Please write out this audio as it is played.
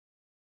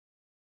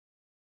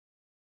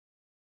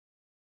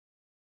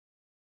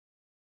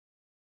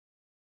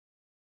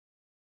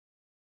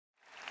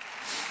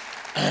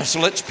So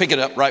let's pick it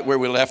up right where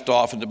we left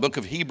off in the book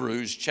of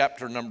Hebrews,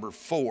 chapter number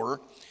 4.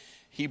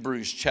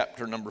 Hebrews,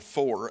 chapter number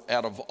 4.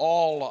 Out of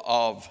all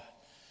of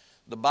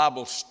the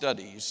Bible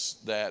studies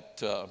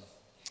that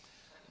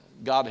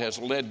God has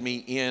led me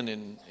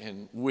in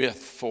and with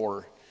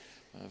for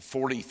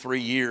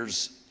 43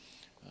 years,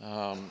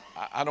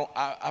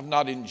 I've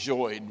not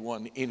enjoyed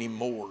one any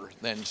more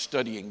than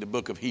studying the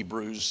book of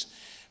Hebrews.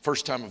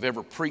 First time I've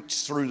ever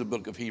preached through the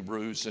book of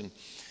Hebrews, and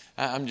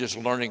I'm just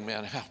learning,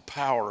 man, how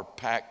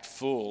power-packed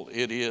full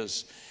it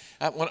is.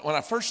 When I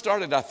first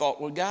started, I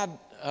thought, well, God,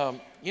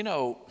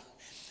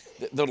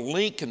 the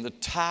link and the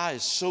tie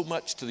is so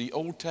much to the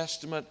Old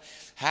Testament.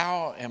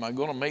 How am I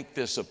going to make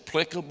this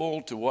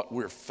applicable to what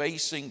we're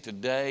facing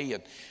today?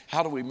 And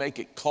how do we make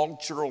it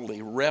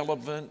culturally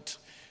relevant?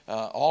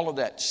 All of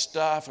that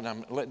stuff, and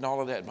I'm letting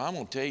all of that. But I'm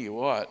going to tell you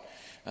what,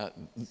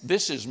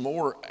 this is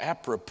more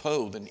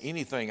apropos than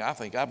anything I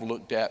think I've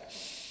looked at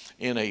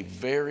in a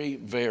very,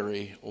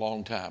 very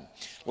long time.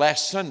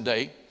 Last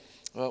Sunday,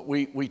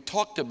 we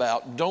talked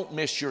about don't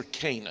miss your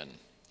Canaan.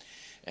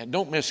 And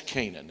don't miss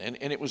Canaan.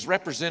 And it was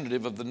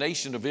representative of the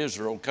nation of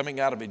Israel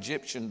coming out of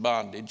Egyptian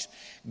bondage,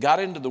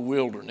 got into the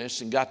wilderness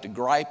and got to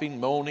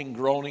griping, moaning,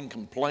 groaning,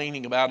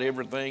 complaining about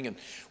everything and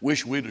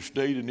wish we'd have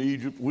stayed in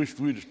Egypt, wish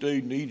we'd have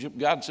stayed in Egypt.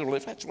 God said, well,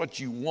 if that's what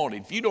you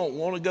wanted, if you don't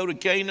want to go to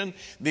Canaan,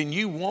 then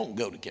you won't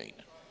go to Canaan.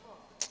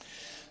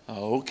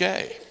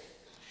 Okay.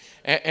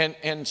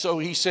 And so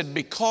he said,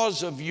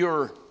 because of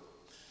your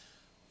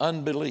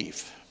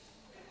unbelief,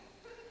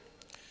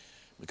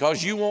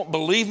 because you won't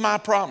believe my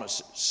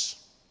promises,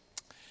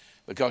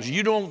 because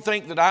you don't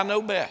think that I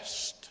know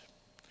best,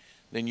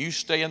 then you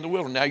stay in the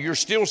wilderness. Now, you're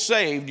still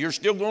saved. You're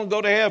still going to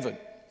go to heaven.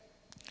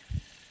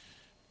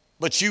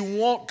 But you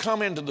won't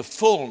come into the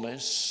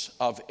fullness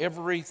of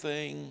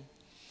everything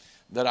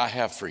that I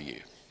have for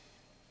you.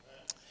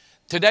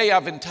 Today,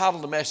 I've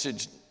entitled the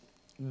message,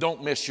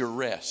 Don't Miss Your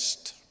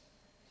Rest.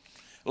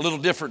 A little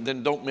different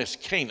than don't miss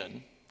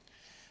Canaan.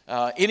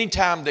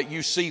 Anytime that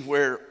you see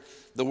where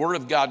the Word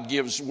of God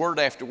gives word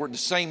after word, the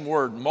same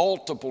word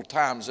multiple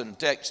times in a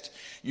text,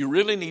 you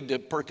really need to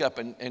perk up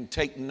and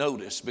take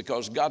notice,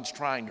 because God's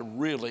trying to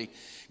really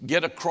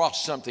get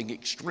across something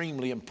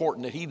extremely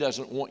important that He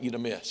doesn't want you to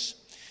miss.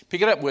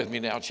 Pick it up with me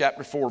now,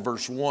 chapter 4,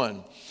 verse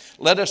 1.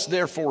 Let us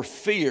therefore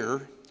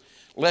fear,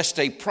 lest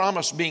a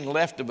promise being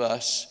left of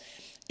us,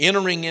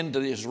 entering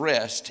into His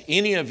rest,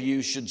 any of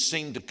you should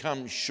seem to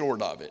come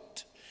short of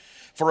it.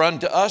 For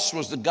unto us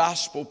was the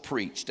gospel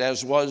preached,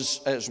 as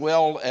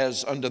well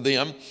as unto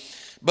them.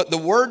 But the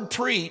word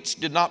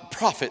preached did not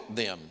profit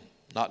them,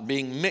 not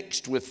being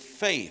mixed with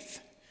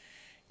faith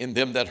in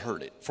them that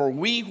heard it. For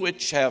we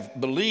which have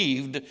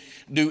believed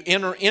do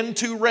enter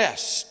into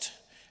rest,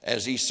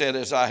 as he said,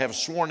 as I have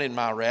sworn in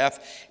my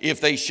wrath, if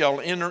they shall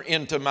enter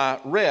into my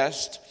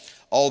rest,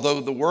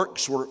 although the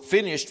works were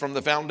finished from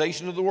the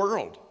foundation of the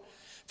world.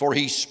 For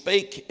he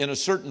spake in a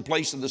certain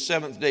place of the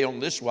seventh day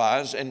on this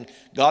wise, and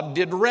God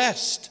did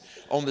rest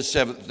on the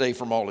seventh day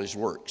from all his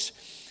works.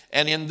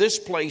 And in this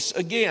place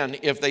again,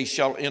 if they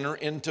shall enter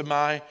into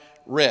my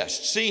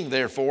rest. Seeing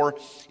therefore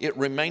it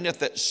remaineth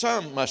that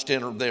some must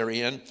enter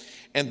therein,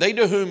 and they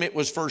to whom it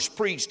was first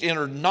preached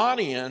entered not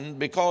in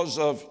because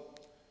of,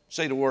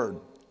 say the word,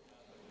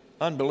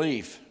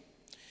 unbelief.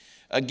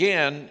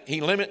 Again, he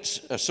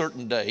limits a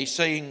certain day,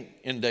 saying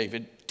in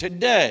David,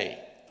 today,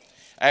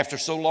 after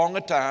so long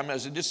a time,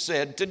 as it is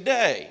said,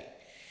 today,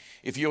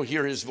 if you'll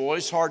hear his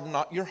voice, harden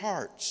not your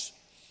hearts.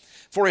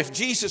 For if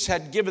Jesus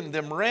had given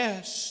them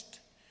rest,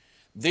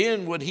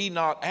 then would he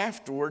not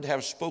afterward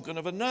have spoken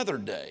of another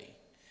day?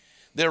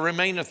 There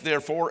remaineth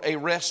therefore a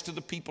rest to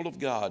the people of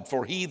God.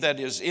 For he that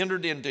is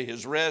entered into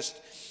his rest,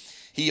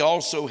 he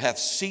also hath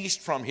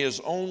ceased from his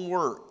own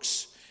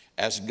works,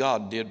 as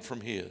God did from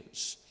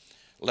his.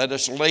 Let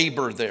us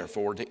labor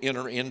therefore to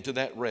enter into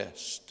that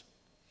rest,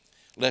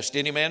 lest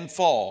any man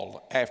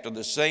fall after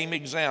the same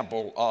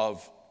example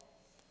of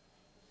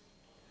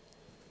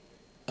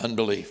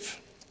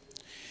unbelief.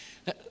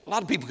 Now, a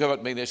lot of people come up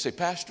to me and they say,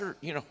 Pastor,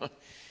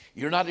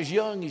 you're not as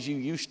young as you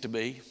used to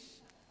be.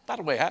 By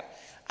the way,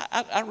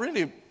 I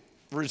really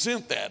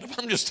resent that. If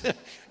I'm just,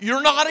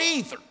 you're not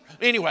either.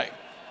 Anyway,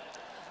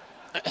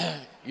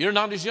 you're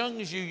not as young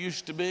as you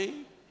used to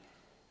be.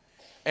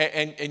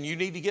 And you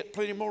need to get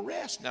plenty more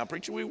rest. Now,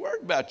 preacher, we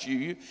worried about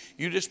you.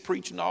 You just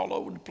preaching all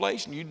over the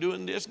place, and you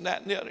doing this and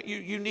that and the other.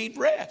 You need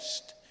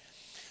rest.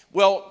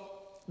 Well,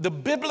 the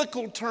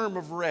biblical term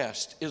of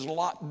rest is a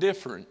lot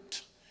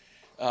different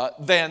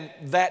than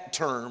that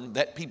term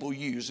that people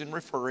use in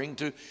referring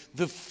to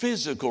the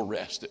physical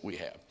rest that we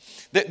have.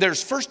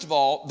 There's, first of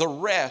all, the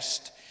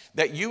rest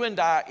that you and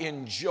I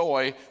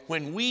enjoy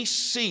when we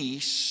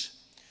cease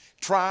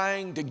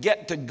trying to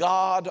get to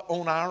God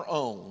on our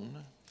own,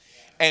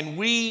 and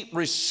we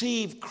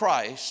receive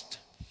Christ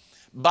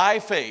by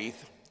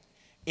faith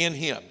in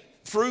him,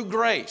 through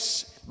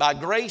grace, by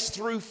grace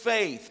through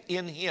faith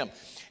in him.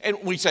 And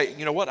we say,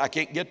 you know what, I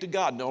can't get to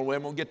God. The only way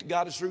I'm going to get to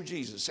God is through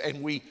Jesus.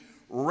 And we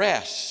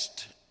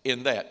rest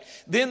in that.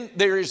 Then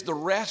there is the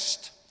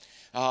rest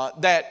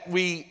that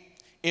we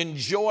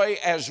enjoy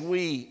as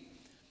we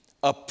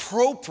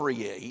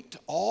appropriate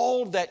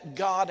all that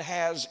God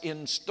has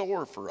in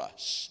store for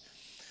us.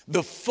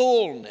 The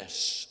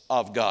fullness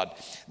of God.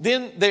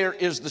 Then there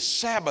is the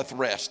Sabbath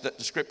rest that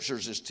the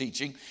Scriptures is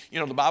teaching. You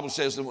know, the Bible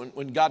says that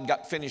when God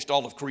got finished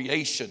all of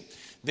creation,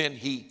 then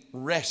He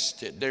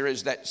rested. There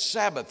is that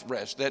Sabbath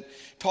rest that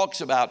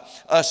talks about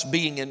us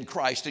being in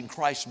Christ and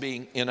Christ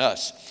being in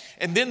us.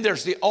 And then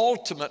there's the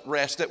ultimate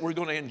rest that we're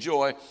going to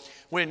enjoy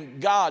when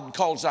God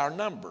calls our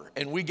number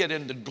and we get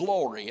into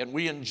glory and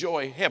we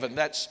enjoy heaven.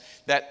 That's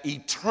that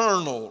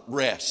eternal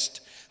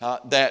rest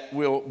that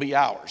will be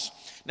ours.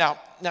 Now,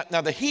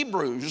 the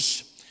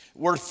Hebrews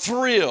were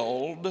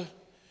thrilled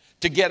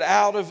to get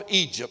out of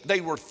Egypt. They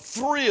were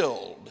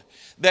thrilled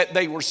that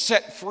they were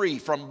set free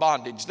from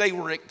bondage. They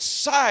were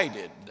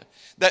excited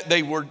that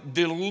they were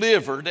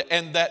delivered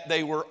and that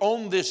they were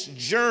on this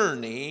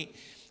journey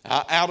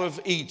out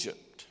of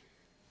Egypt.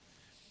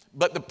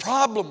 But the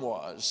problem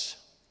was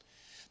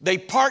they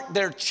parked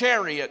their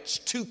chariots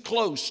too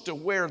close to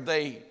where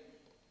they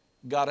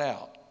got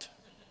out.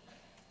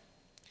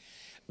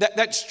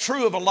 That's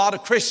true of a lot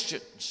of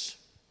Christians.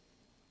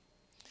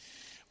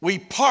 We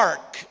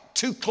park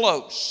too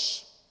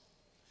close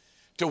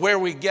to where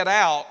we get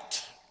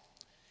out,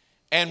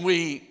 and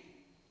if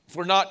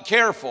we're not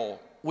careful,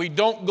 we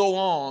don't go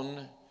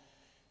on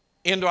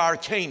into our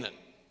Canaan.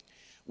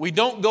 We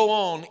don't go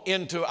on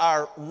into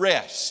our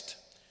rest.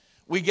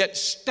 We get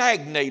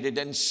stagnated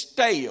and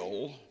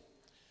stale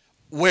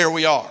where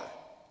we are.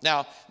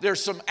 Now,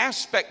 there's some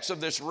aspects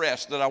of this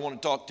rest that I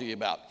want to talk to you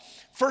about.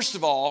 First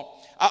of all,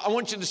 I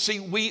want you to see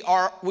we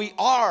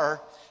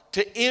are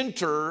to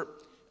enter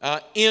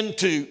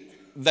into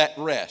that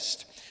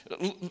rest.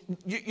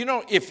 You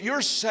know, if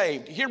you're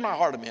saved, hear my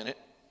heart a minute.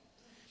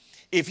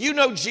 If you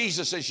know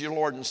Jesus as your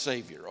Lord and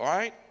Savior, all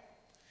right?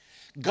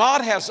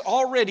 God has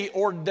already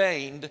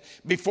ordained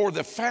before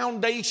the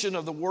foundation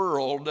of the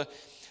world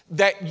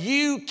that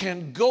you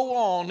can go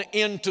on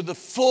into the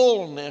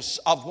fullness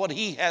of what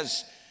He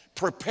has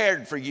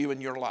prepared for you in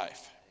your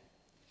life.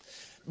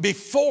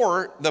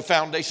 Before the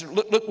foundation,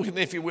 look with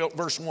me if you will,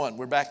 verse 1.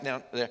 We're back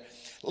down there.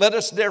 Let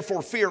us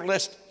therefore fear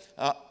lest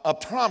a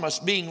promise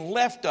being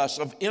left us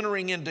of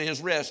entering into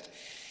His rest,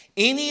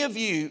 any of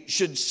you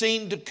should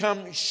seem to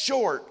come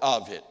short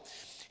of it.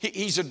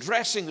 He's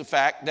addressing the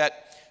fact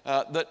that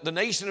the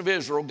nation of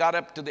Israel got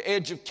up to the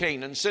edge of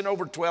Canaan, sent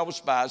over 12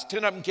 spies.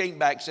 10 of them came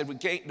back, said, we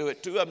can't do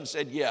it. 2 of them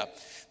said, yeah.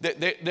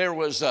 There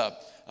was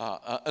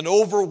an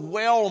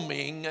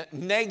overwhelming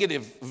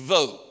negative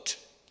vote.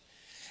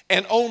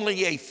 And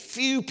only a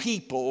few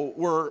people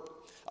were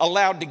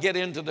allowed to get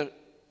into the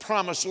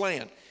promised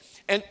land.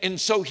 And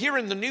so here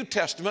in the New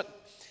Testament,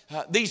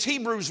 these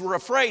Hebrews were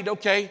afraid,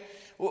 okay,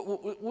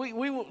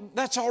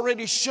 that's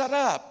already shut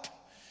up.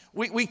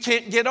 We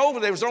can't get over.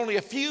 There was only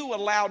a few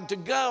allowed to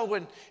go,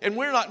 and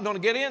we're not going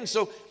to get in.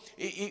 So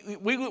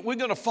we're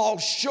going to fall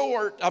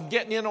short of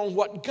getting in on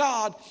what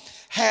God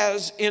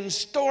has in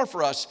store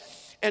for us.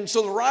 And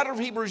so the writer of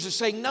Hebrews is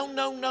saying,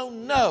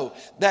 no,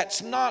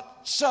 that's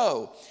not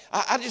so.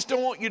 I just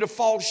don't want you to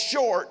fall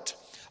short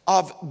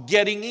of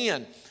getting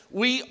in.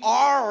 We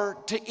are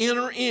to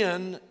enter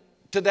in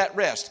to that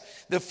rest.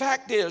 The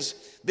fact is,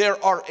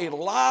 there are a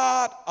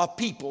lot of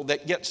people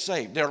that get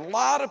saved. There are a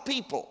lot of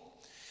people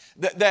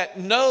that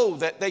know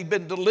that they've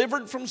been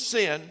delivered from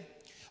sin,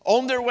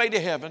 on their way to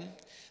heaven.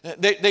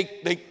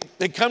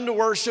 They come to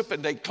worship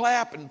and they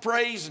clap and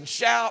praise and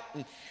shout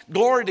and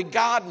glory to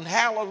God and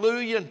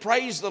hallelujah and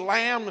praise the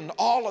Lamb and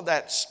all of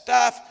that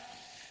stuff.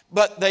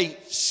 But they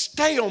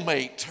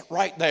stalemate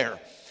right there.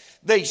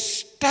 They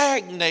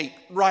stagnate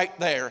right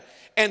there.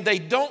 And they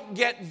don't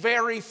get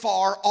very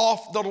far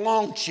off the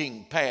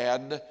launching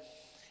pad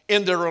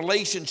in their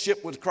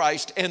relationship with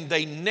Christ. And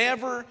they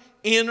never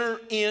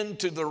enter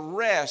into the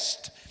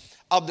rest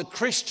of the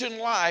Christian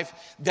life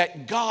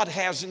that God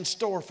has in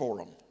store for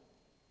them.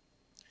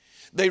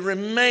 They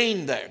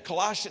remain there.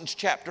 Colossians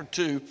chapter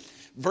 2,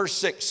 verse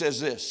 6 says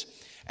this: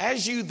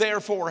 as you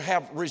therefore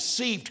have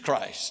received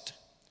Christ,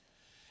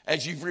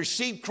 as you've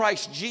received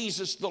Christ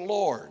Jesus the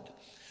Lord,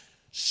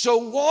 so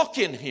walk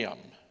in Him.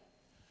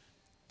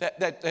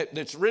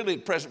 That's really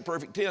present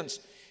perfect tense.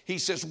 He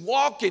says,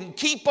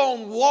 keep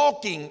on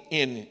walking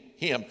in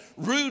Him,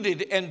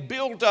 rooted and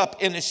built up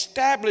and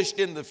established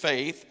in the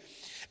faith,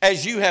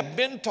 as you have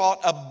been taught,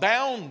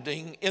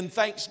 abounding in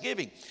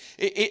thanksgiving.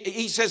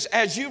 He says,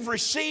 as you've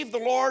received the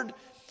Lord,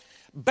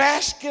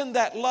 bask in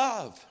that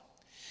love.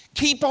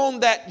 Keep on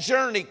that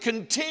journey.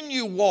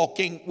 Continue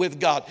walking with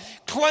God.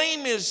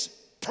 Claim His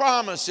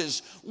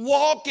promises.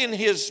 Walk in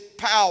His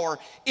power.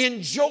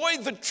 Enjoy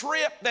the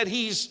trip that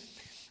He's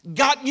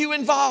got you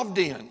involved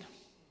in.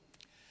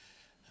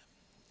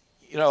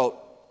 You know,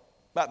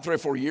 about 3 or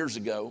 4 years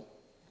ago,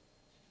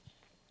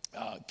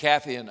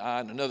 Kathy and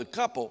I and another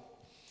couple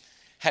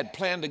had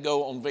planned to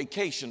go on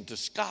vacation to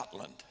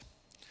Scotland.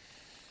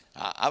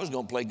 I was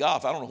going to play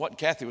golf. I don't know what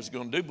Kathy was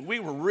going to do, but we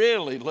were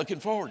really looking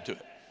forward to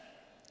it.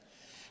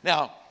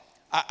 Now,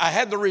 I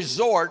had the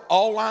resort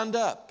all lined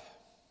up.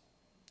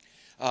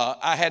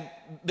 I had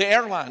the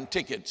airline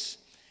tickets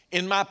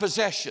in my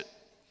possession,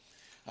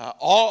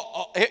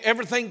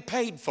 everything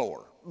paid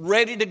for,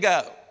 ready to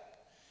go.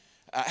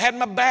 I had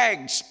my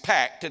bags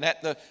packed and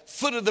at the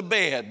foot of the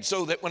bed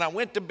so that when I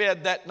went to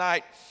bed that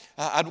night,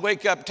 I'd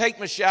wake up, take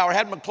my shower,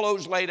 had my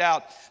clothes laid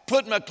out,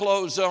 put my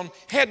clothes on,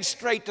 head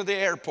straight to the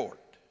airport.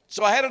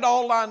 So I had it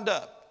all lined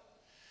up.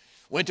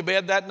 Went to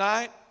bed that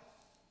night,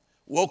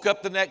 woke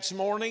up the next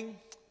morning,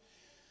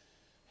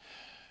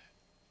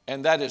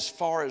 and that as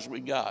far as we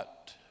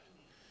got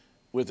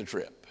with the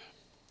trip.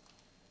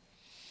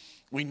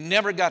 We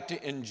never got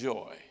to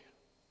enjoy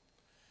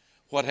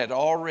what had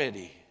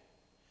already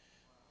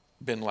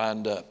been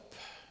lined up.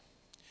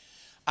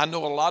 I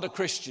know a lot of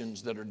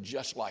Christians that are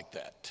just like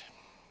that.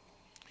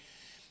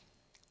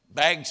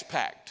 Bags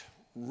packed,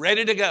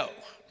 ready to go.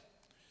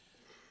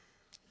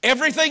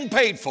 Everything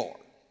paid for,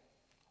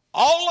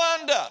 all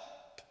lined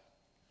up,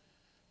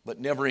 but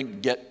never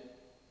get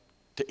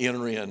to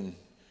enter in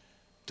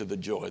to the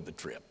joy of the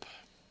trip.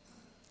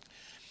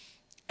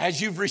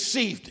 As you've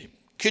received Him,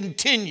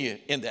 continue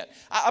in that.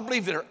 I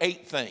believe there are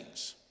 8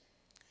 things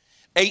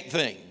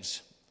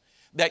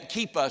that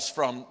keep us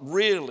from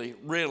really,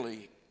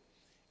 really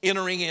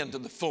entering into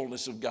the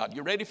fullness of God.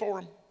 You ready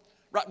for them?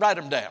 Write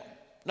them down.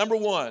 Number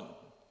 1,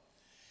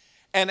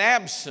 an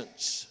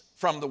absence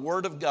from the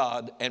Word of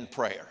God and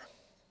prayer.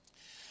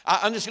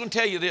 I'm just going to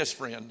tell you this,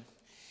 friend.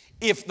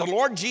 If the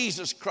Lord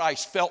Jesus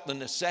Christ felt the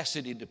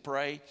necessity to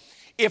pray,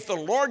 if the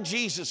Lord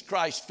Jesus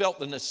Christ felt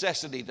the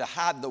necessity to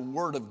hide the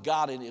Word of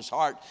God in His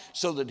heart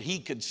so that He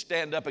could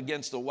stand up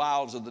against the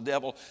wiles of the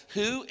devil,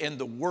 who in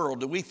the world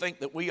do we think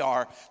that we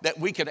are that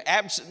we could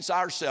absence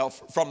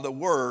ourselves from the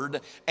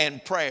Word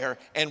and prayer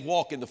and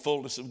walk in the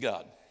fullness of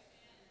God?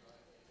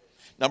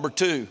 Number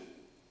 2,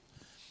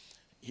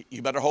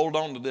 you better hold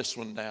on to this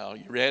one now.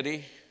 You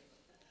ready?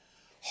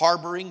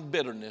 Harboring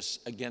bitterness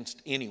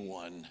against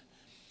anyone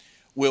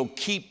will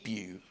keep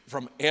you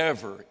from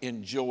ever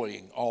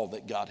enjoying all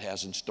that God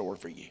has in store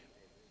for you.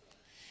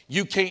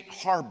 You can't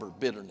harbor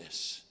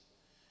bitterness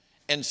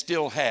and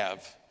still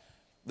have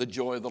the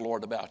joy of the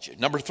Lord about you.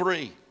 Number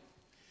 3,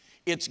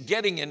 it's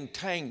getting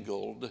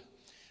entangled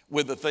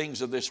with the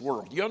things of this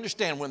world. You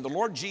understand, when the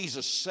Lord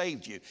Jesus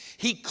saved you,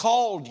 He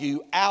called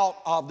you out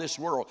of this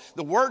world.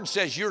 The Word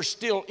says you're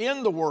still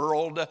in the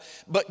world,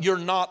 but you're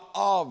not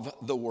of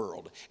the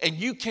world. And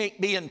you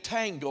can't be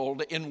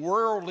entangled in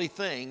worldly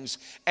things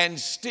and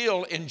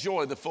still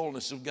enjoy the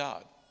fullness of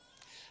God.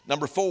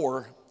 Number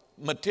 4,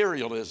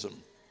 materialism.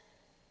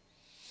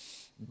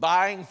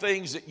 Buying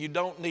things that you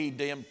don't need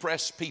to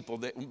impress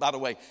people. By the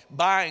way,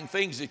 buying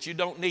things that you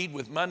don't need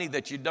with money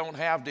that you don't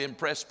have to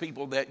impress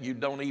people that you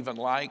don't even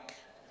like.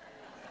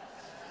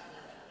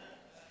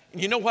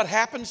 You know what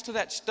happens to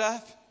that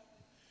stuff?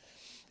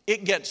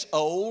 It gets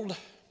old.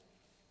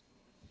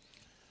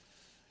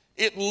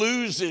 It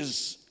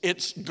loses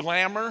its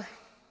glamour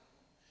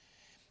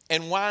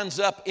and winds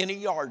up in a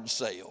yard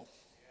sale.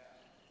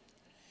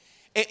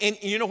 And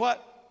you know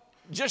what?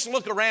 Just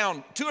look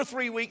around. 2 or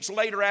 3 weeks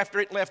later after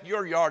it left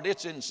your yard,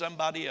 it's in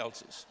somebody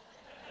else's.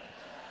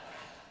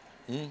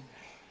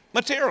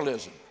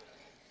 Materialism.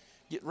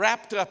 Get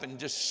wrapped up in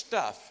just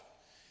stuff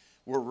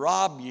will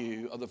rob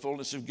you of the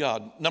fullness of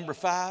God. Number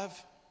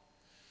 5,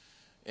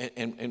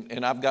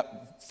 and I've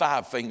got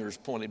 5 fingers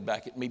pointed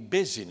back at me,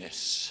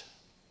 busyness.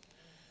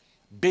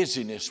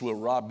 Busyness will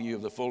rob you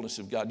of the fullness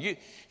of God.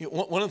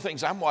 One of the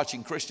things I'm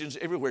watching Christians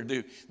everywhere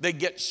do, they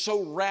get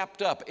so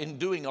wrapped up in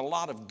doing a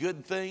lot of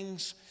good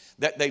things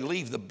that they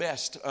leave the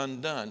best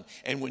undone.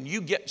 And when you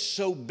get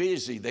so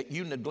busy that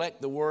you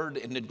neglect the Word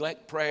and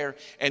neglect prayer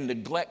and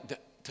neglect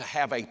to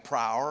have a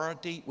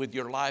priority with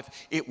your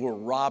life, it will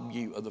rob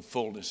you of the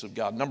fullness of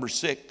God. Number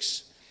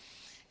 6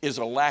 is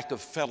a lack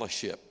of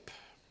fellowship.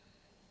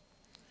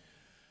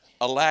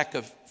 A lack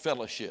of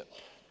fellowship.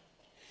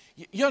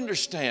 You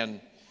understand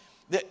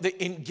that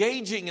the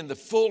engaging in the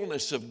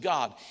fullness of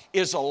God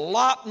is a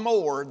lot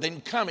more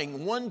than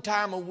coming one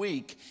time a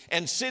week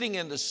and sitting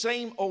in the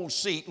same old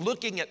seat,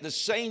 looking at the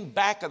same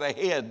back of the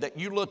head that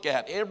you look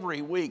at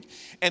every week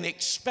and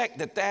expect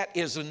that that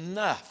is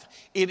enough.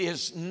 It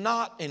is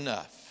not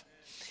enough.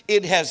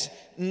 It has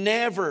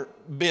never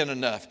been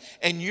enough.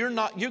 And you're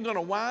going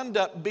to wind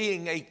up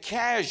being a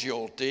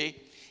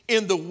casualty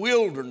in the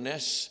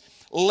wilderness,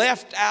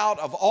 left out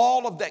of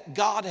all of that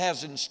God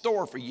has in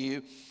store for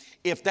you,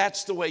 if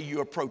that's the way you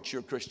approach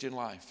your Christian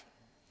life.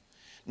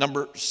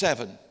 Number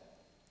 7,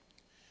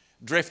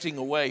 drifting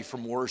away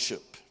from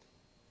worship.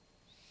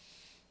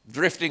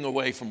 Drifting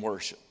away from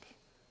worship.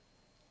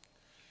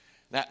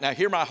 Now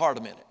hear my heart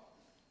a minute.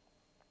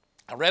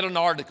 I read an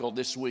article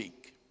this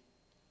week.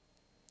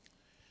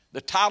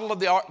 The title of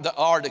the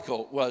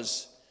article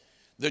was,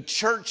 "The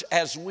Church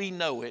as We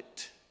Know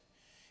It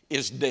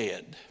is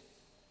Dead."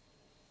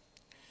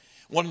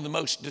 One of the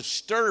most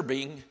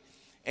disturbing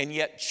and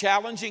yet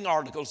challenging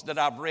articles that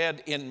I've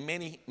read in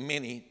many,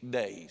 many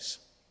days.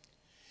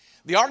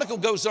 The article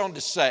goes on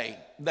to say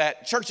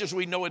that church as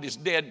we know it is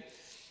dead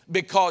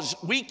because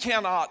we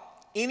cannot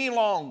any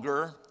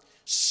longer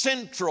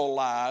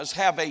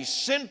have a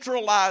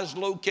centralized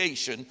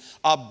location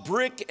of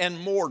brick and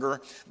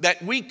mortar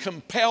that we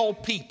compel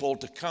people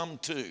to come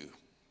to.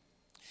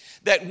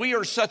 That we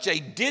are such a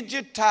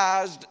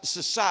digitized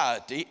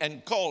society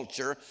and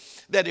culture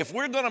that if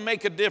we're going to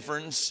make a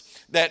difference,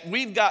 that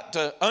we've got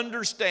to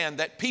understand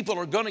that people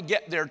are going to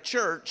get their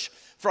church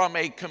from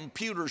a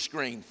computer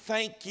screen.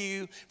 Thank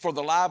you for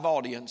the live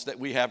audience that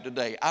we have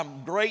today.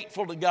 I'm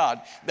grateful to God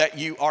that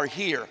you are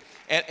here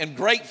and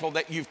grateful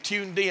that you've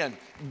tuned in.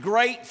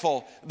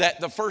 Grateful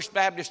that the First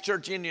Baptist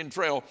Church Indian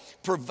Trail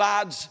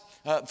provides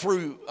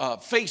through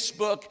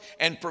Facebook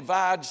and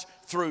provides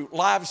through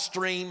live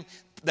stream,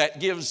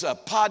 that gives a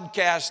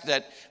podcast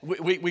that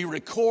we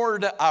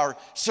record our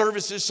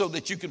services so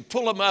that you can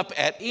pull them up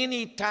at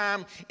any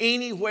time,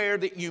 anywhere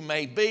that you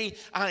may be.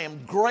 I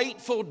am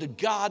grateful to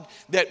God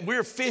that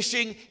we're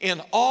fishing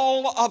in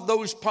all of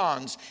those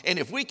ponds. And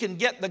if we can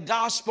get the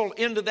gospel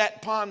into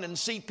that pond and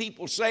see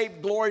people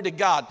saved, glory to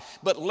God.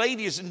 But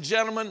ladies and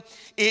gentlemen,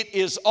 it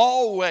is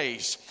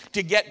always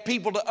to get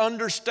people to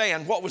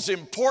understand what was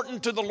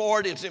important to the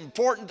Lord is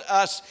important to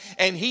us.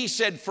 And He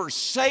said,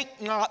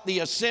 forsake not the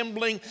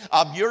assembling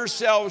of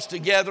yourselves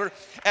together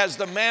as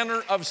the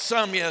manner of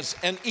some is,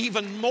 and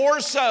even more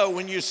so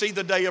when you see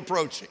the day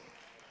approaching.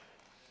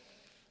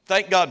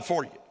 Thank God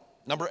for you.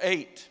 Number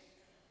 8,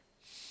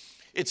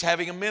 it's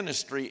having a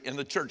ministry in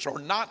the church or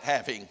not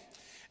having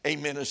a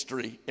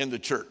ministry in the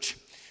church.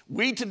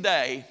 We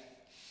today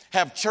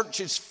have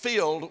churches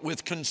filled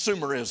with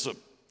consumerism.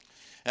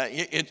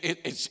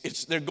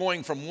 They're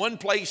going from one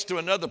place to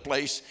another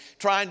place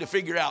trying to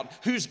figure out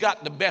who's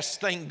got the best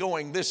thing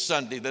going this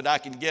Sunday that I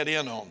can get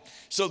in on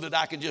so that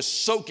I can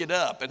just soak it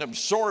up and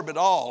absorb it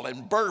all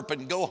and burp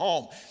and go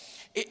home.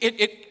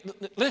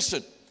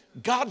 Listen,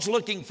 God's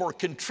looking for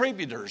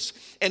contributors.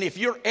 And if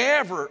you're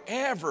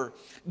ever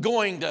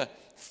going to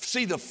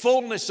see the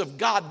fullness of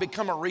God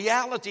become a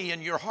reality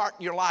in your heart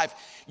and your life,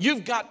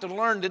 you've got to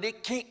learn that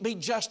it can't be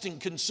just in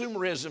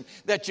consumerism,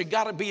 that you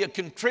got to be a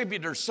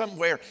contributor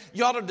somewhere.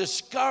 You ought to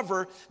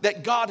discover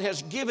that God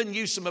has given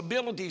you some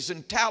abilities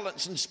and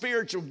talents and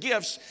spiritual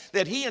gifts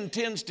that He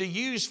intends to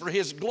use for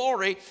His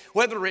glory,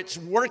 whether it's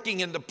working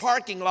in the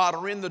parking lot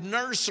or in the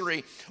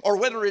nursery, or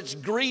whether it's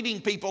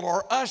greeting people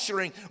or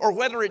ushering, or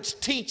whether it's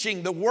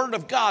teaching the Word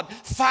of God.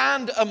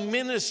 Find a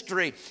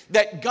ministry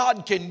that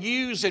God can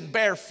use and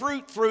bear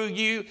fruit through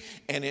you,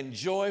 and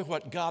enjoy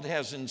what God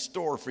has in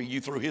store for you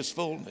through His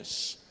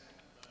fullness.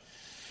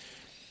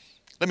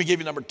 Let me give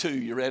you number 2.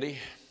 You ready?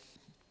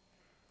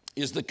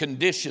 Is the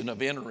condition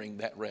of entering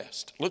that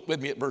rest. Look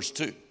with me at verse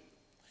 2.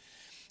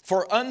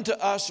 For unto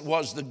us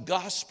was the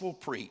gospel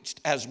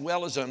preached as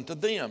well as unto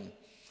them.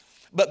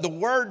 But the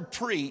word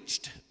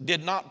preached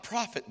did not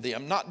profit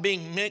them, not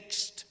being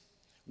mixed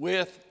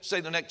with,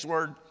 say the next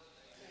word,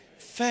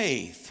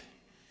 faith.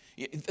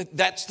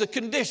 That's the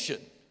condition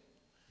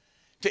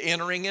to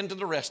entering into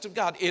the rest of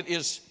God. It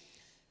is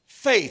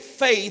faith.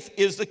 Faith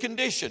is the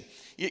condition.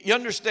 You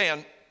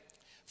understand,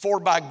 for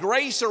by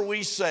grace are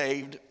we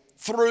saved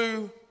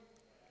through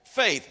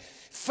faith.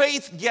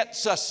 Faith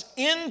gets us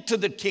into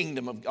the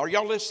kingdom of God. Are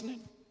y'all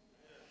listening?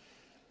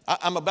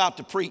 I'm about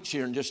to preach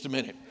here in just a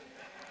minute.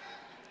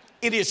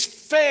 It is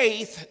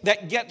faith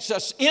that gets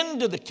us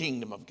into the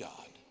kingdom of God.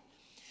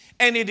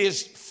 And it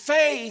is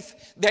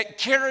faith that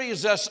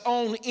carries us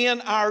on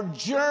in our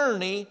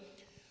journey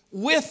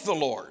with the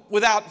Lord.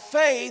 Without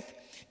faith,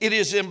 it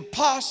is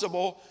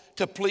impossible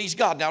to please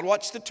God. Now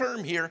watch the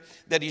term here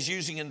that he's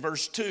using in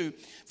verse 2.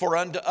 For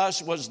unto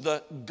us was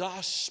the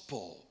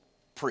gospel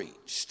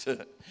preached.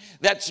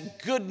 That's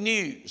good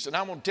news. And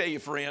I'm going to tell you,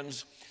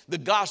 friends, the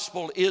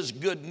gospel is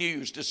good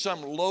news to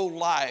some low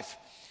life,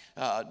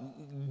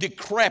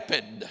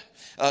 decrepit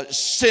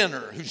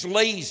sinner who's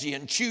lazy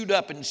and chewed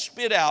up and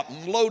spit out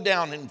and low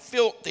down and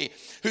filthy,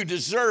 who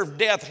deserved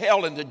death,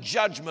 hell, and the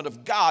judgment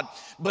of God.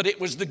 But it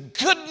was the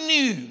good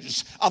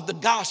news of the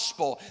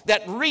gospel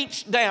that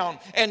reached down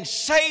and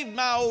saved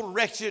my old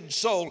wretched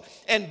soul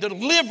and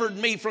delivered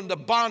me from the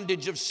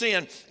bondage of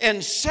sin and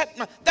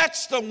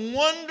that's the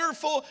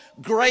wonderful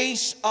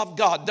grace of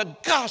God. The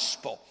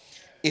gospel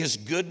is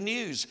good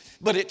news,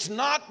 but it's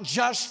not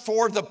just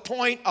for the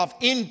point of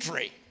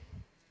entry.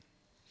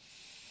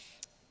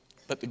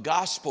 But the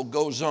gospel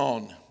goes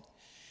on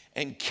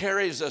and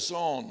carries us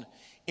on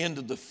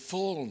into the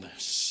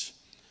fullness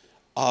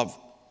of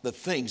the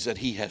things that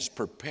He has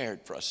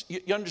prepared for us.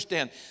 You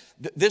understand,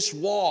 this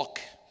walk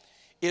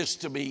is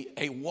to be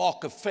a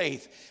walk of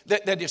faith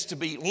that is to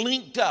be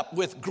linked up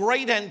with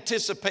great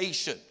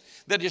anticipation,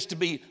 that is to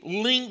be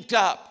linked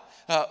up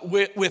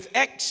with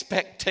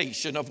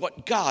expectation of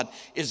what God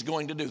is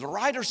going to do. The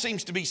writer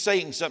seems to be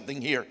saying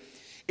something here,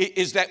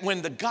 is that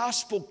when the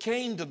gospel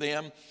came to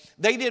them,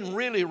 they didn't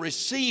really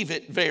receive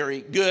it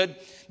very good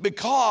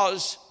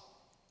because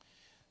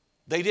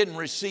they didn't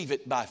receive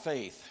it by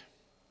faith.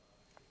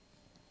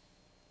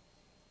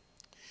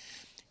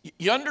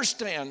 You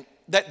understand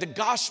that the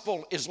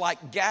gospel is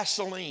like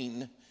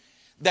gasoline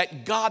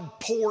that God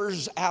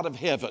pours out of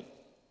heaven.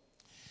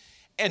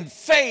 And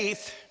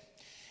faith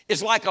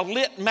is like a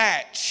lit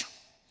match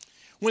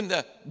when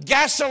the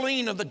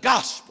gasoline of the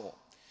gospel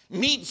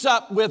meets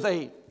up with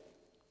a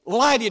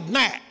lighted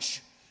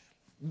match,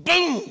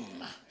 boom,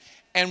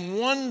 and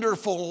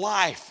wonderful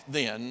life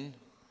then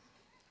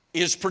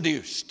is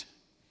produced.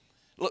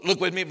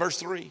 Look with me at verse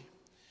 3.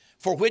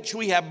 For which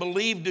we have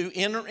believed to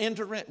enter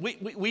into rest.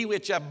 We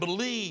which have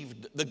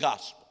believed the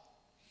gospel,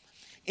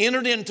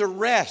 entered into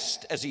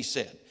rest, as he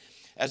said,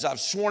 as I've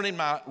sworn in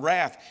my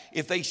wrath,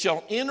 if they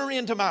shall enter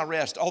into my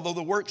rest, although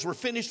the works were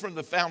finished from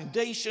the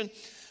foundation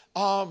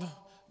of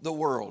the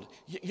world.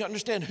 You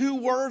understand,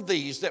 who were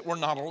these that were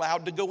not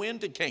allowed to go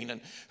into Canaan?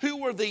 Who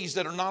were these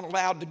that are not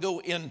allowed to go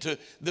into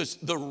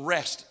the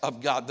rest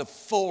of God, the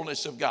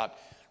fullness of God?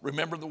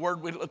 Remember the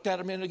word we looked at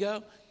a minute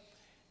ago?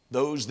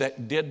 Those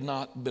that did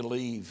not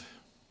believe.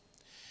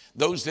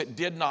 Those that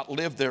did not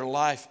live their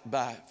life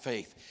by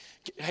faith.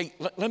 Hey,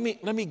 let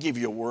me give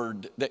you a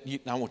word that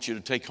I want you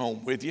to take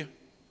home with you.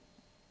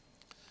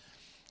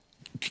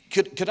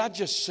 Could I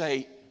just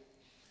say,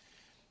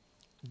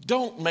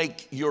 don't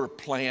make your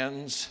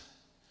plans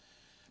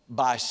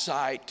by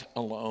sight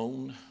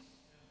alone.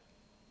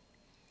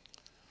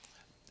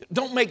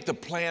 Don't make the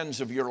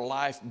plans of your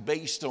life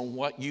based on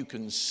what you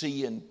can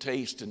see and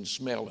taste and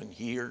smell and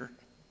hear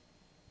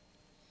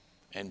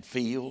and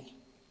feel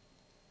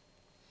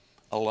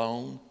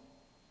alone.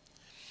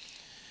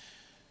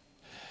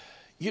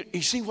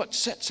 You see, what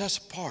sets us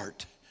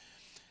apart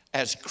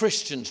as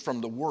Christians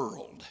from the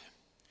world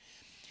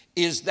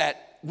is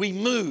that we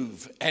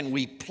move and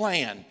we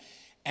plan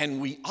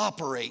and we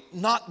operate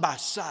not by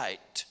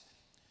sight,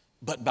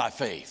 but by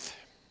faith.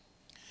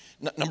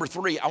 Number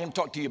 3, I want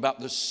to talk to you about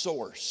the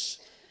source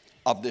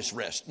of this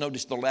rest.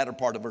 Notice the latter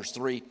part of verse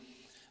 3.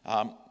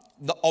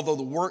 Although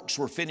the works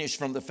were finished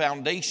from the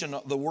foundation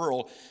of the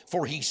world,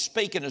 for he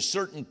spake in a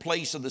certain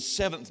place of the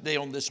seventh day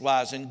on this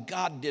wise, and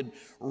God did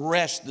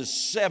rest the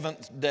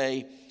seventh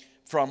day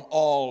from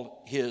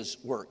all his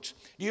works.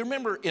 Do you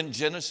remember in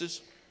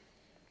Genesis,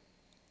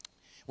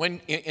 when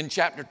in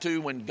chapter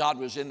 2, when God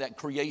was in that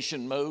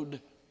creation mode?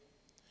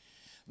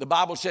 The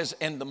Bible says,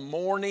 and the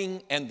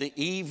morning and the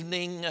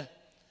evening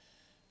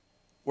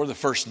were the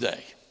first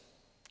day.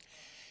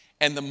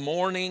 And the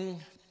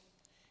morning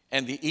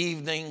and the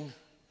evening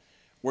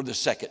were the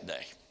second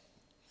day.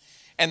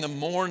 And the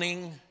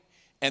morning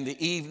and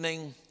the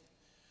evening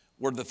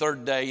were the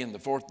third day and the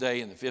fourth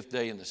day and the fifth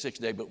day and the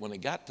sixth day. But when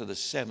it got to the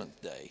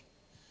seventh day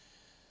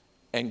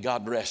and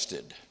God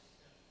rested,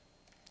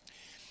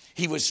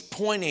 he was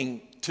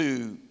pointing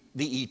to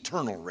the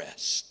eternal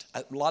rest.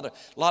 A lot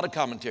of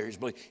commentaries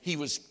believe he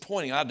was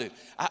pointing,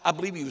 I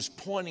believe he was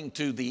pointing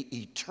to the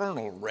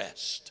eternal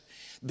rest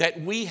that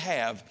we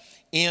have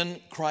in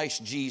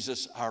Christ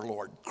Jesus our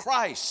Lord.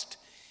 Christ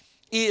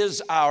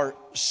is our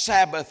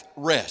Sabbath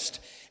rest.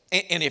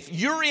 And if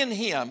you're in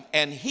him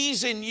and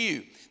he's in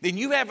you, then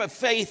you have a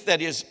faith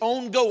that is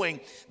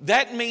ongoing.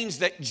 That means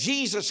that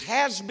Jesus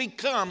has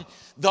become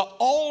the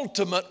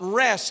ultimate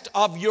rest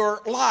of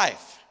your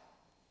life.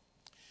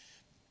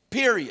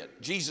 Period.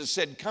 Jesus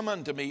said, come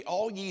unto me,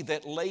 all ye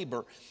that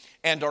labor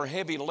and are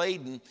heavy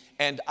laden,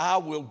 and I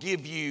will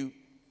give you.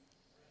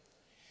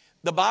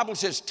 The Bible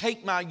says,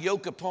 take my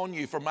yoke upon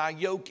you, for my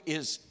yoke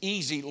is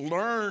easy.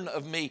 Learn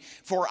of me,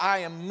 for I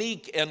am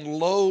meek and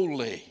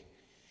lowly,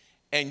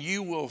 and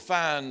you will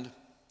find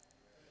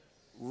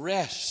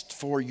rest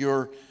for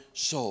your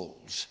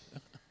souls.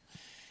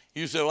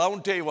 You say, well, I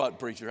want to tell you what,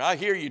 preacher, I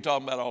hear you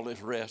talking about all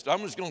this rest. I'm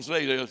just going to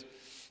say this.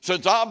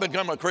 Since I've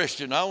become a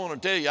Christian, I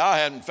want to tell you I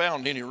hadn't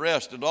found any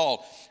rest at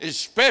all,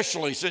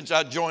 especially since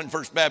I joined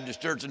First Baptist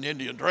Church in the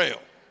Indian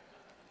Trail.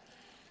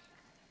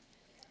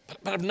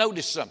 But I've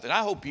noticed something. I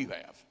hope you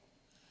have.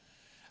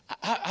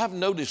 I've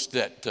noticed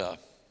that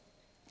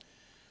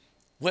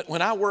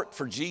when I work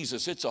for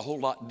Jesus, it's a whole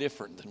lot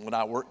different than when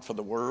I work for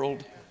the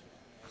world.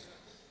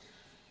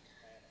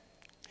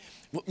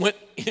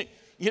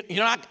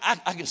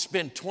 I can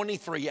spend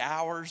 23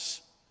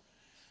 hours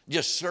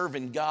just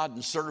serving God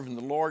and serving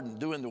the Lord and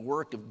doing the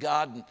work of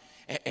God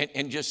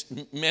and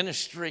just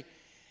ministry.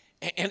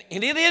 And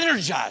it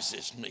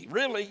energizes me,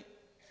 really.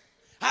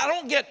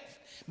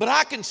 But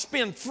I can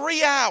spend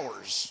 3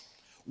 hours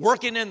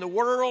working in the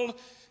world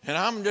and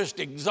I'm just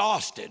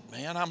exhausted,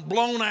 man. I'm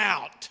blown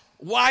out,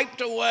 wiped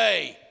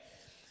away.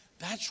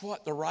 That's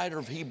what the writer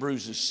of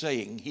Hebrews is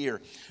saying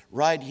here,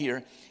 right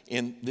here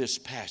in this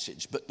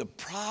passage. But the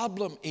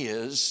problem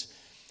is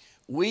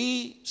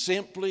we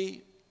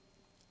simply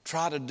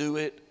try to do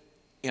it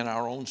in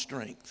our own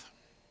strength.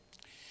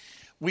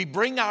 We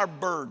bring our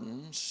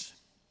burdens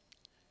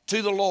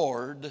to the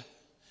Lord,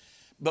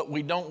 but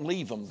we don't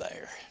leave them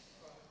there.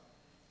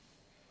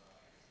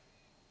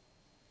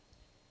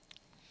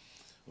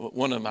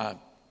 One of my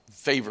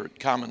favorite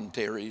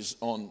commentaries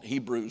on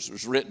Hebrews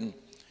was written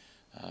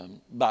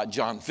by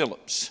John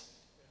Phillips,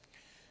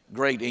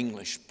 great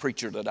English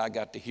preacher that I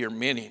got to hear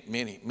many,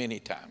 many, many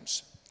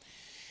times.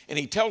 And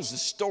he tells the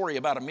story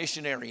about a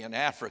missionary in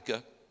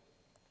Africa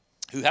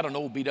who had an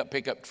old beat up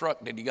pickup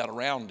truck that he got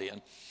around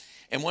in.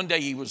 And one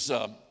day he was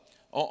on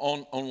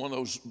one of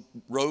those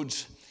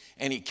roads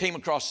and he came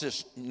across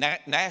this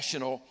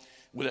national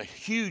with a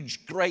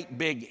huge, great,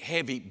 big,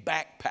 heavy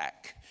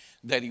backpack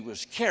that he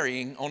was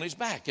carrying on his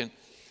back. And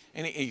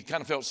he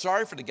kind of felt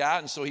sorry for the guy,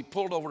 and so he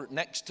pulled over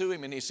next to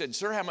him, and he said,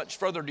 "Sir, how much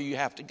further do you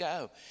have to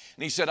go?"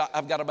 And he said,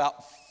 "I've got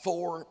about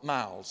 4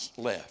 miles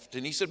left."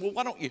 And he said, "Well,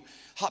 why don't you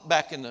hop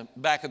back in the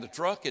back of the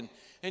truck and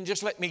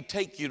just let me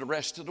take you the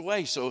rest of the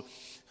way?" So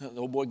the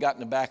old boy got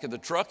in the back of the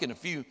truck. In a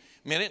few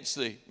minutes,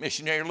 the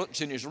missionary looks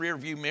in his rear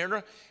view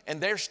mirror,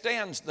 and there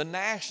stands the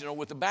national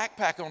with the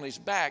backpack on his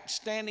back,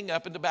 standing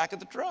up in the back of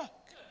the truck.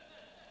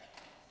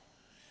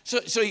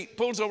 So he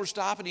pulls over,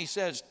 stop, and he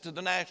says to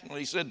the national,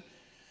 he said,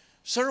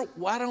 "Sir,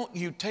 why don't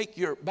you take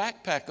your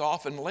backpack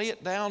off and lay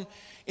it down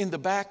in the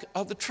back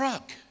of the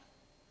truck?"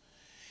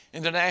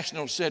 And the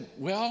national said,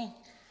 "Well,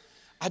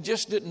 I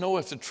just didn't know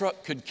if the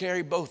truck could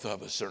carry both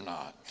of us or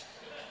not."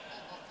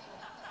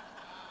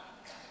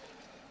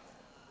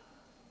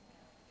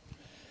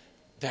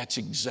 That's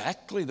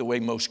exactly the way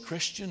most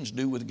Christians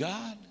do with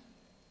God.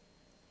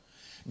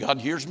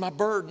 God, here's my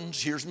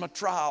burdens, here's my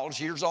trials,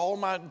 here's all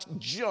my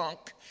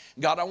junk.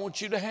 God, I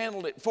want you to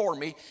handle it for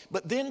me.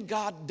 But then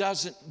God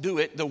doesn't do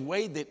it the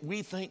way that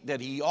we think that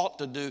he ought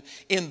to do,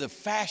 in the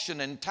fashion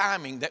and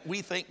timing that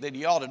we think that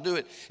he ought to do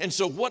it. And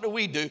so what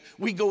do?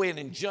 We go in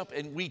and jump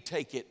and we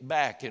take it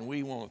back, and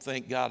we want to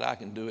think, "God, I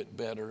can do it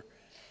better.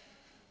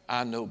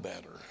 I know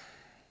better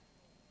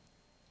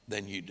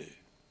than you do."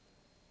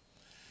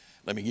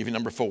 Let me give you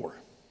number 4,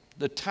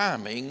 the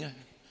timing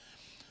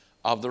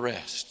of the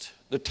rest.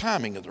 The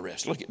timing of the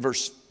rest. Look at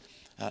verse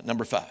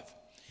number 5.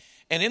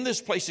 "And in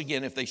this place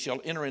again, if they shall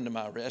enter into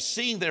my rest,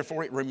 seeing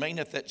therefore it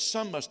remaineth that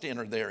some must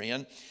enter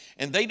therein,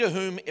 and they to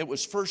whom it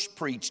was first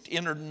preached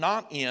entered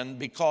not in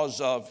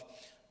because of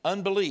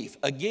unbelief."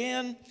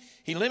 Again,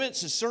 he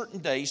limits a certain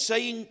day,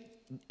 saying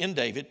in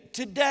David,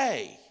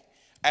 "Today,"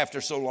 after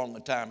so long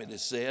a time it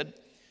is said,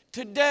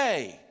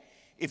 "Today,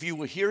 if you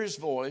will hear his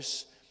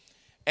voice,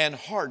 and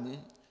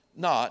harden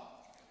not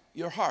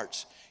your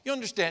hearts." You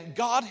understand,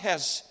 God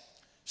has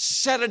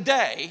set a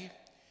day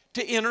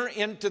to enter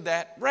into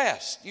that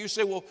rest. You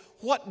say, "Well,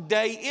 what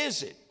day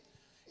is it?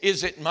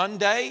 Is it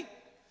Monday?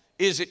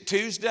 Is it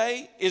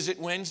Tuesday? Is it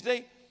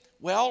Wednesday?"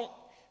 Well,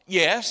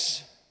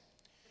 yes.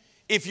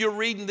 If you're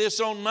reading this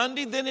on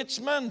Monday, then it's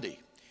Monday.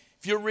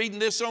 If you're reading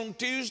this on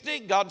Tuesday,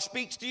 God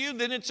speaks to you,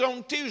 then it's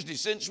on Tuesday.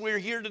 Since we're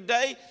here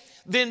today,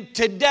 then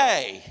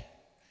today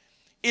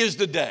is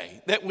the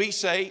day that we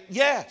say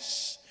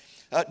yes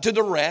to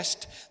the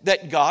rest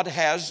that God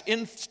has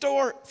in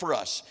store for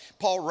us.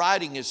 Paul,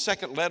 writing his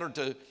second letter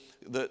to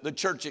the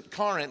church at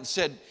Corinth,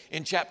 said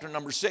in chapter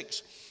number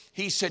 6,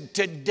 he said,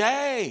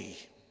 "Today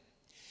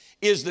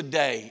is the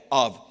day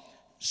of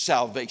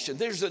salvation."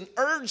 There's an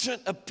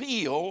urgent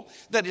appeal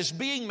that is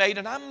being made,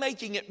 and I'm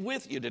making it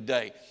with you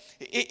today.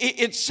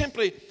 It's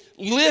simply,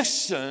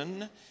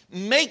 listen,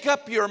 make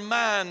up your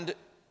mind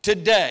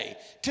today.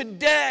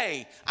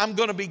 Today, I'm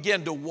going to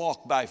begin to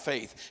walk by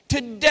faith.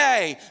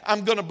 Today,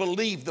 I'm going to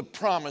believe the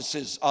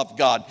promises of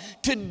God.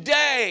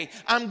 Today,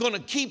 I'm going to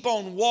keep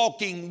on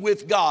walking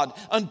with God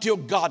until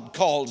God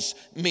calls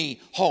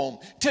me home.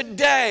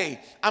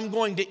 Today, I'm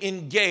going to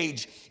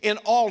engage in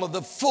all of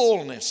the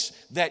fullness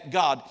that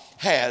God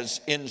has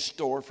in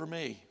store for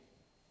me.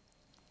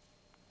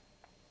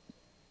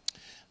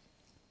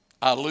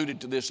 I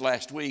alluded to this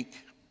last week.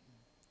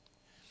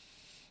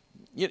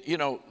 You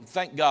know,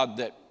 thank God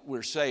that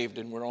we're saved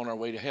and we're on our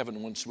way to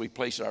heaven once we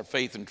place our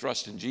faith and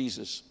trust in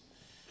Jesus.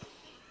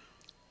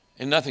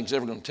 And nothing's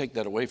ever going to take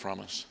that away from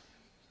us.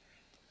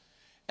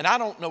 And I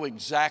don't know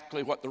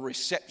exactly what the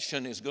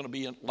reception is going to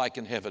be like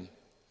in heaven,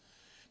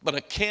 but I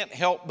can't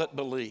help but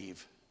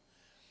believe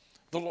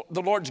the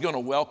Lord's going to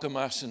welcome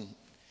us, and,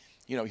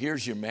 you know,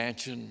 here's your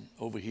mansion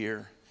over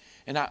here.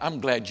 And I'm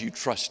glad you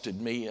trusted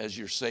me as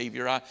your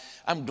Savior.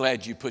 I'm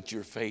glad you put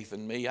your faith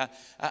in me.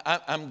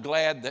 I'm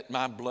glad that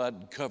my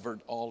blood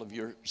covered all of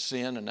your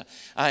sin, and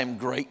I am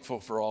grateful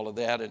for all of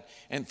that.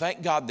 And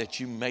thank God that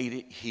you made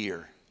it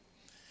here.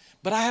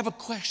 But I have a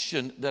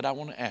question that I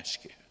want to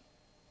ask you.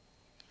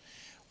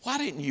 Why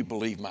didn't you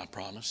believe my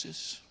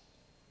promises?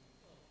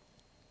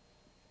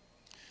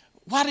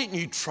 Why didn't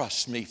you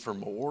trust me for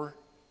more?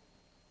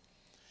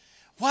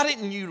 Why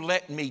didn't you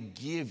let me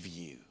give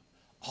you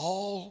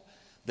all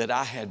that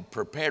I had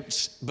prepared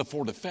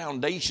before the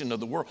foundation of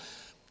the world?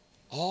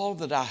 All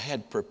that I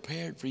had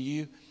prepared for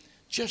you.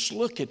 Just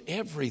look at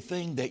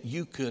everything that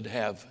you could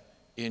have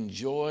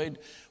enjoyed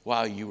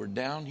while you were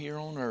down here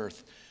on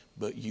earth,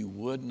 but you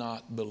would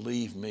not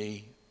believe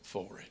me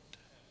for it.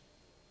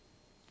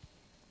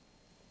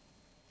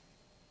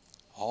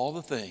 All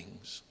the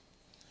things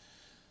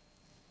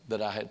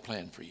that I had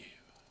planned for you.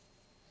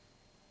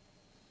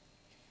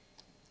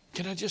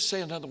 Can I just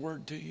say another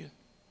word to you?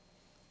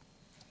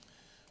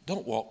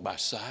 Don't walk by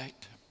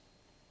sight.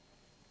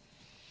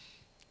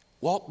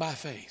 Walk by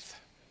faith.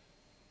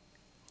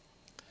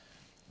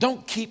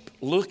 Don't keep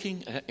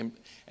looking.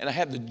 And I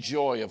had the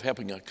joy of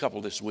helping a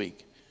couple this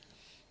week.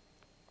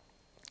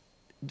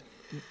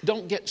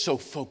 Don't get so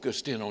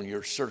focused in on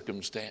your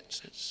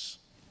circumstances.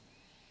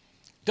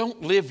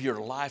 Don't live your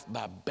life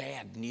by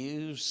bad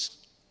news.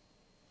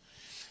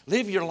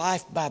 Live your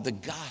life by the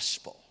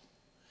gospel,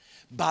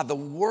 by the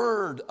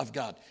word of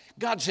God.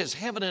 God says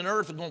heaven and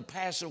earth are going to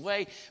pass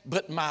away,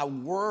 but my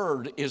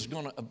word is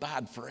going to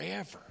abide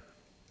forever.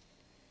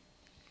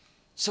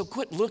 So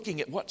quit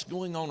looking at what's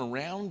going on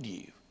around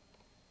you.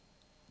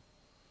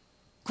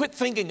 Quit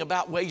thinking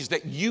about ways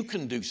that you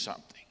can do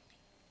something.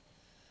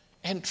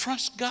 And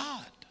trust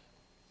God.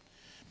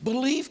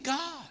 Believe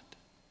God.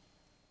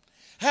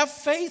 Have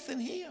faith in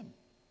Him.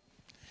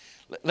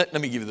 Let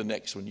me give you the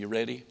next one. You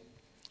ready?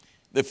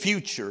 The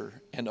future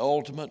and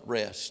ultimate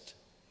rest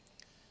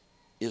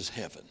is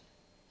heaven.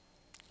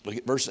 Look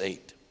at verse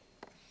 8.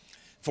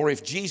 For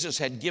if Jesus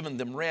had given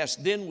them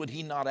rest, then would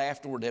He not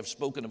afterward have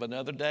spoken of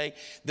another day?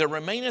 There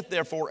remaineth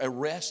therefore a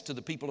rest to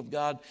the people of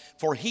God.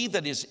 For he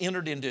that is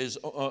entered into his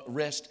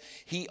rest,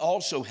 he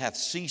also hath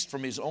ceased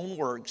from his own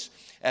works,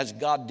 as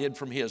God did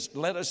from his.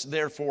 Let us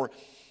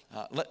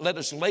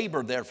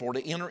labor therefore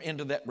to enter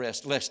into that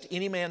rest, lest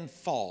any man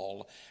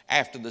fall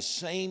after the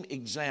same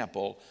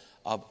example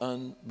of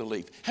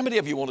unbelief. How many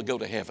of you want to go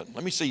to heaven?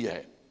 Let me see you.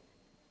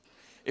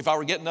 If I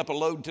were getting up a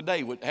load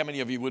today, how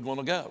many of you would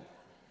want to go?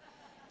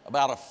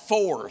 About a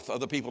fourth of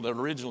the people that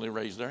originally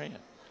raised their hand.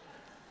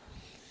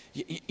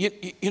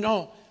 You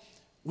know,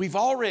 we've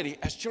already,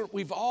 as church,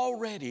 we've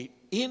already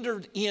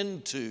entered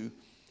into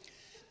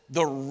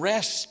the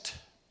rest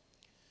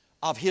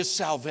of His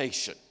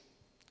salvation.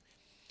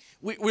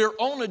 We're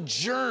on a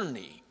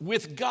journey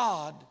with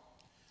God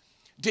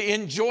to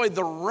enjoy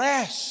the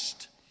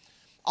rest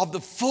of the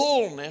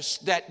fullness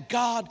that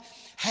God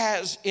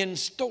has in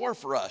store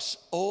for us.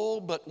 Oh,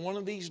 but one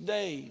of these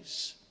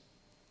days,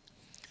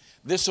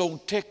 this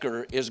old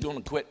ticker is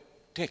going to quit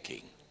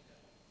ticking.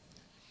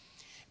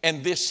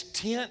 And this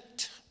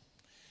tent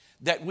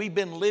that we've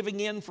been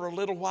living in for a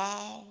little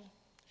while,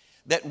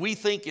 that we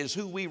think is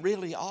who we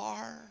really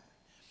are,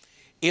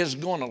 is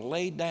going to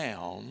lay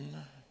down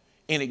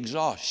in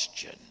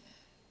exhaustion.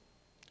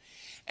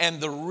 And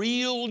the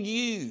real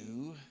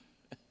you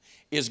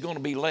is going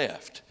to be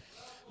left.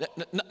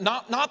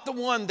 Not the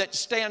one that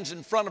stands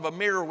in front of a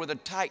mirror with a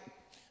tight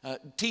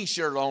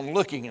t-shirt on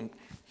looking and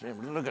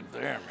saying, look at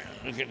there,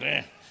 man, look at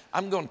that.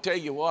 I'm going to tell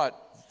you what,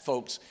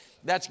 folks,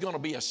 that's going to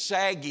be a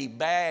saggy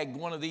bag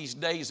one of these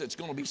days that's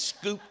going to be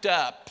scooped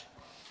up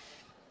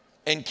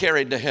and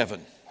carried to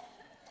heaven.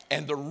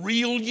 And the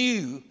real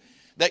you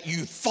that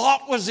you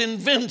thought was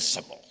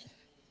invincible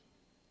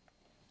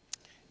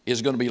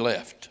is going to be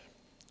left.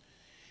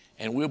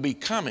 And we'll be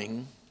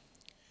coming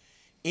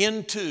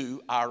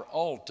into our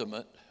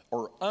ultimate,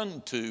 or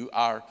unto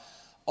our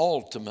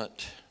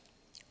ultimate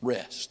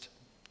rest.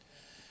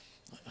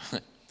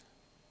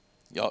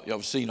 Y'all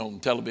have seen on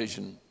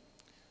television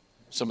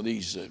some of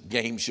these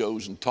game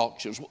shows and talk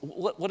shows.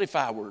 What if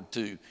I were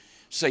to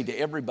say to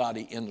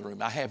everybody in the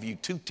room, I have you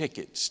 2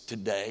 tickets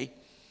today,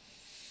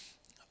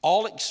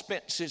 all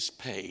expenses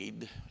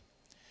paid,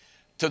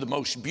 to the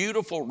most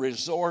beautiful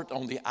resort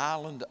on the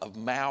island of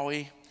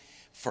Maui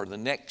for the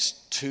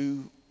next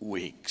 2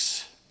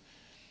 weeks.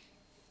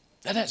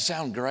 Doesn't that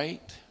sound great?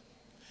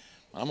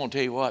 I'm going to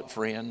tell you what,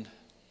 friend,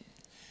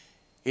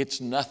 it's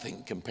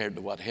nothing compared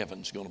to what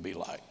heaven's going to be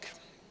like.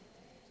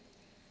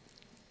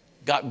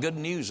 Got good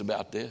news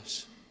about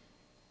this.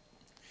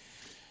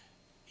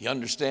 You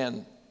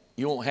understand,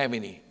 you won't have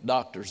any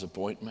doctor's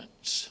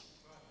appointments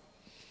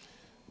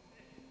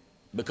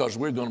because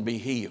we're going to be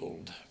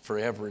healed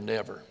forever and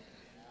ever.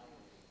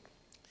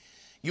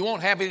 You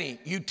won't have any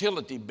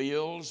utility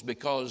bills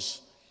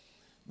because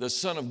the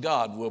Son of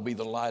God will be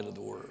the light of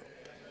the world.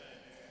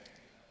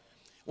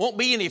 Won't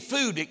be any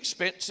food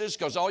expenses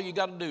because all you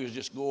got to do is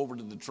just go over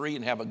to the tree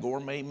and have a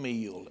gourmet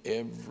meal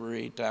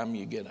every time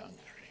you get hungry.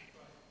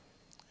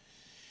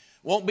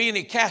 Won't be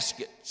any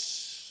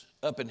caskets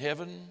up in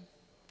heaven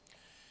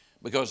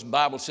because the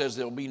Bible says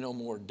there'll be no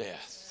more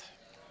death.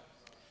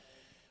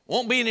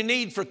 Won't be any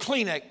need for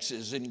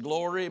Kleenexes in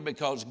glory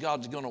because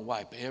God's going to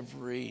wipe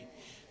every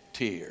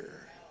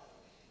tear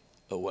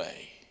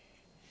away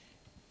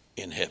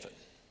in heaven.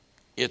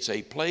 It's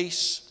a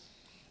place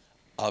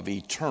of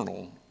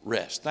eternal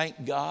rest.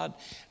 Thank God,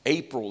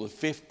 April the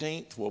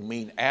 15th will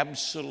mean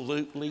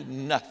absolutely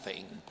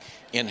nothing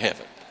in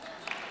heaven.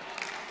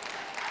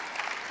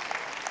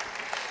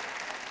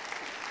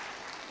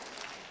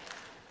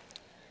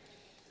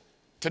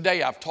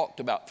 Today I've talked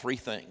about 3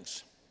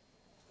 things.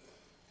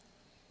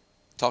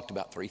 I've talked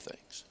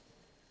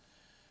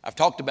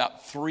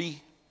about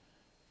 3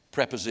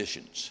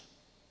 prepositions.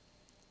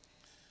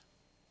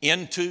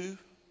 Into,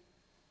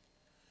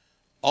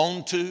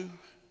 onto,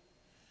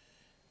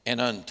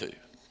 and unto.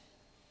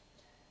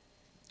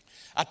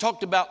 I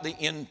talked about the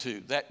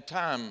into, that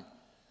time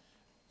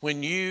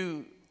when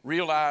you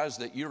realize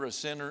that you're a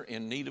sinner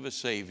in need of a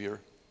Savior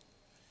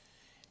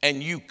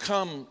and you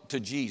come to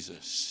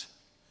Jesus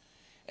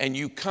and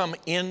you come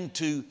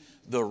into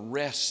the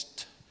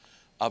rest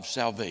of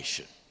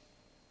salvation.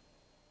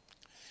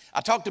 I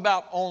talked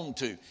about on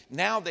to.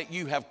 Now that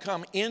you have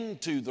come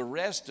into the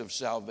rest of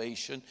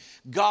salvation,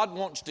 God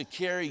wants to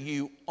carry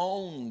you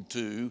on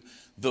to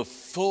the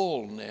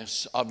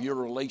fullness of your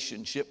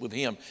relationship with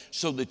Him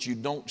so that you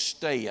don't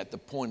stay at the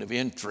point of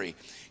entry.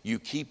 You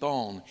keep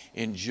on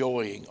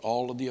enjoying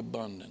all of the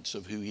abundance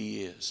of who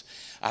He is.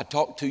 I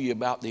talked to you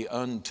about the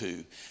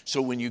unto.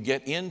 So when you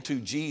get into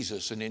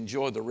Jesus and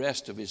enjoy the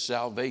rest of His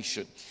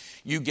salvation,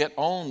 you get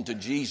on to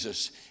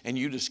Jesus and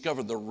you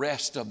discover the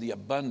rest of the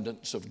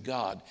abundance of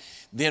God.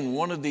 Then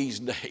one of these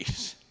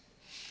days,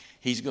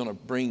 He's going to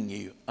bring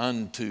you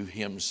unto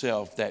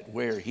Himself, that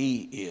where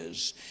He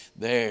is,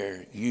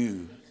 there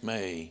you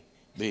may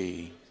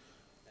be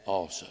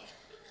also.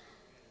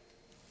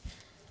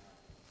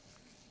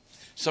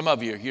 Some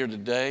of you are here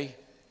today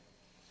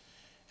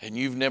and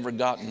you've never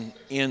gotten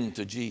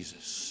into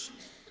Jesus.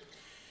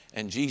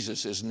 And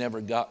Jesus has never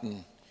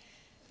gotten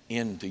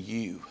into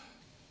you.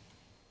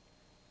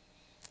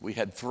 We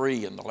had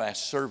 3 in the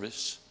last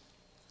service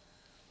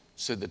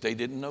said that they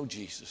didn't know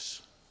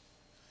Jesus.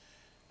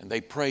 And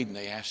they prayed and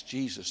they asked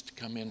Jesus to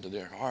come into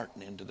their heart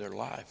and into their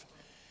life.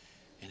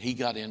 And He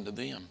got into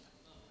them.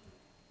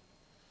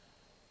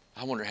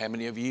 I wonder how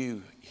many of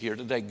you here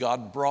today,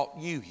 God brought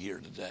you here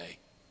today.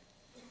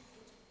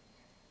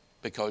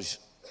 Because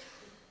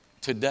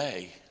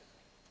today,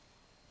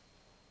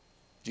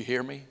 do you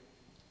hear me?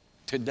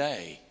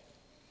 Today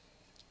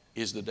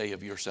is the day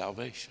of your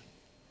salvation.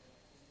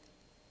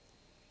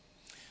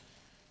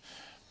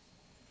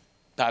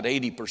 About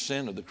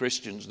 80% of the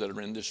Christians that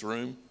are in this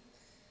room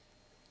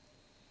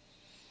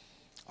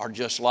are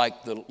just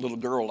like the little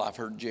girl I've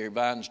heard Jerry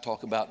Vines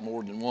talk about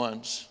more than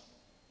once.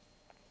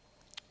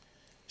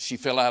 She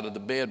fell out of the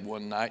bed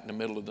one night in the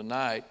middle of the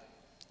night.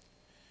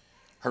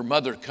 Her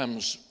mother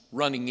comes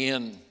running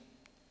in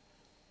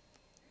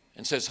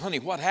and says, "Honey,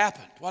 what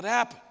happened? What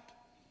happened?"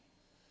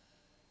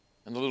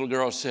 And the little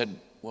girl said,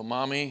 "Well,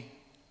 Mommy,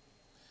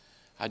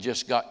 I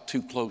just got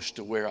too close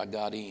to where I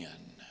got in."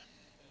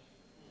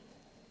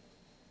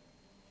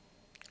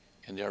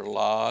 And there are a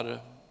lot of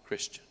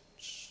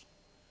Christians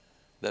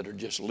that are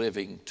just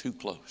living too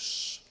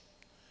close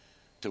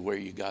to where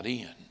you got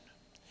in.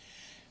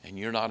 And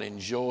you're not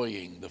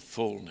enjoying the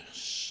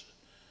fullness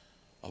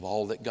of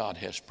all that God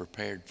has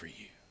prepared for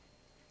you.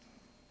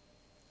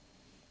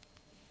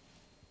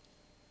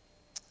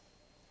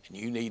 And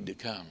you need to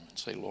come and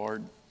say,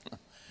 "Lord,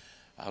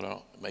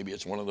 maybe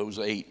it's one of those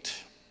 8,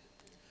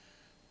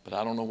 but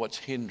I don't know what's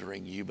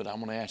hindering you, but I'm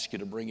going to ask you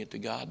to bring it to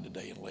God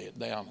today and lay it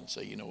down and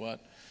say, you know what?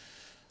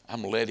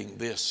 I'm letting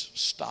this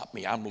stop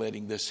me. I'm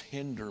letting this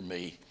hinder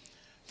me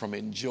from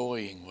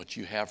enjoying what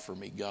you have for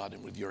me, God,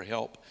 and with your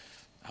help,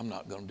 I'm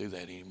not going to do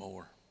that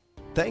anymore."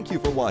 Thank you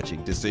for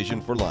watching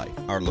Decision for Life.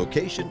 Our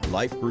location,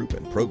 life group,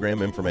 and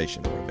program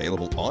information are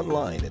available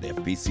online at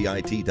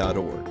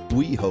fbcit.org.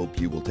 We hope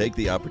you will take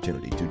the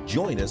opportunity to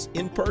join us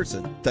in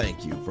person.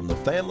 Thank you from the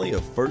family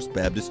of First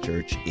Baptist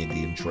Church,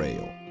 Indian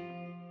Trail.